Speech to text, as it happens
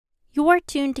You're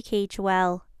tuned to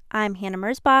KHOL. I'm Hannah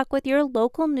Mersbach with your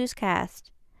local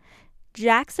newscast.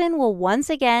 Jackson will once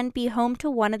again be home to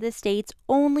one of the state's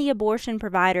only abortion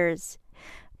providers.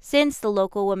 Since the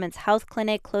local women's health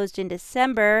clinic closed in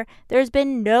December, there's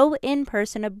been no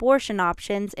in-person abortion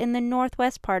options in the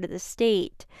northwest part of the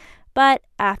state. But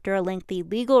after a lengthy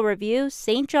legal review,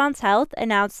 St. John's Health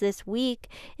announced this week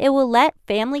it will let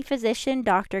family physician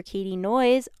Dr. Katie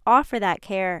Noyes offer that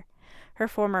care. Her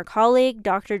former colleague,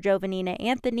 Dr. Jovanina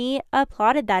Anthony,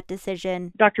 applauded that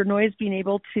decision. Dr. Noyes being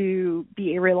able to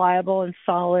be a reliable and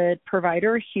solid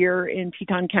provider here in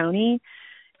Teton County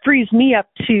frees me up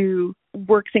to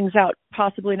work things out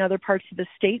possibly in other parts of the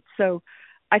state. So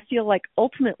I feel like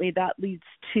ultimately that leads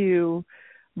to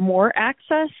more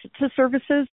access to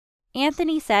services.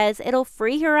 Anthony says it'll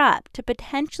free her up to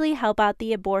potentially help out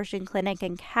the abortion clinic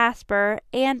in Casper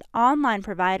and online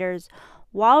providers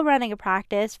while running a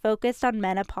practice focused on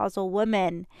menopausal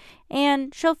women.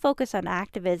 And she'll focus on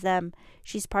activism.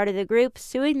 She's part of the group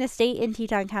suing the state in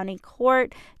Teton County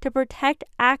Court to protect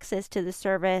access to the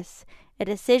service. A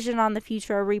decision on the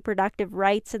future of reproductive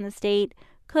rights in the state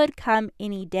could come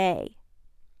any day.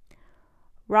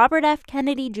 Robert F.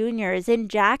 Kennedy Jr. is in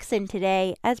Jackson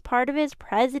today as part of his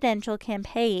presidential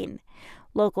campaign.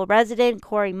 Local resident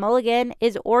Corey Mulligan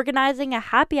is organizing a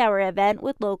happy hour event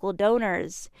with local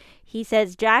donors. He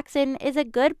says Jackson is a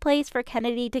good place for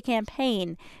Kennedy to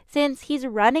campaign since he's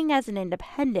running as an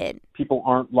independent. People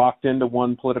aren't locked into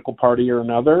one political party or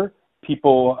another.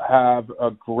 People have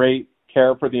a great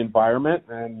care for the environment,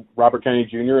 and Robert Kennedy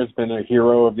Jr. has been a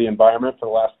hero of the environment for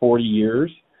the last 40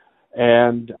 years.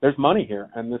 And there's money here,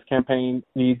 and this campaign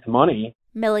needs money.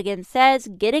 Milligan says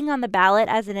getting on the ballot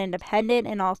as an independent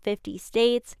in all 50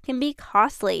 states can be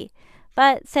costly,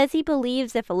 but says he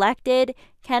believes if elected,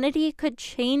 Kennedy could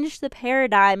change the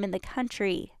paradigm in the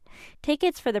country.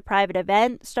 Tickets for the private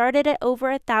event started at over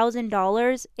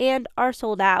 $1,000 and are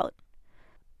sold out.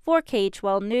 For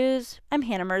KHOL News, I'm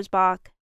Hannah Mersbach.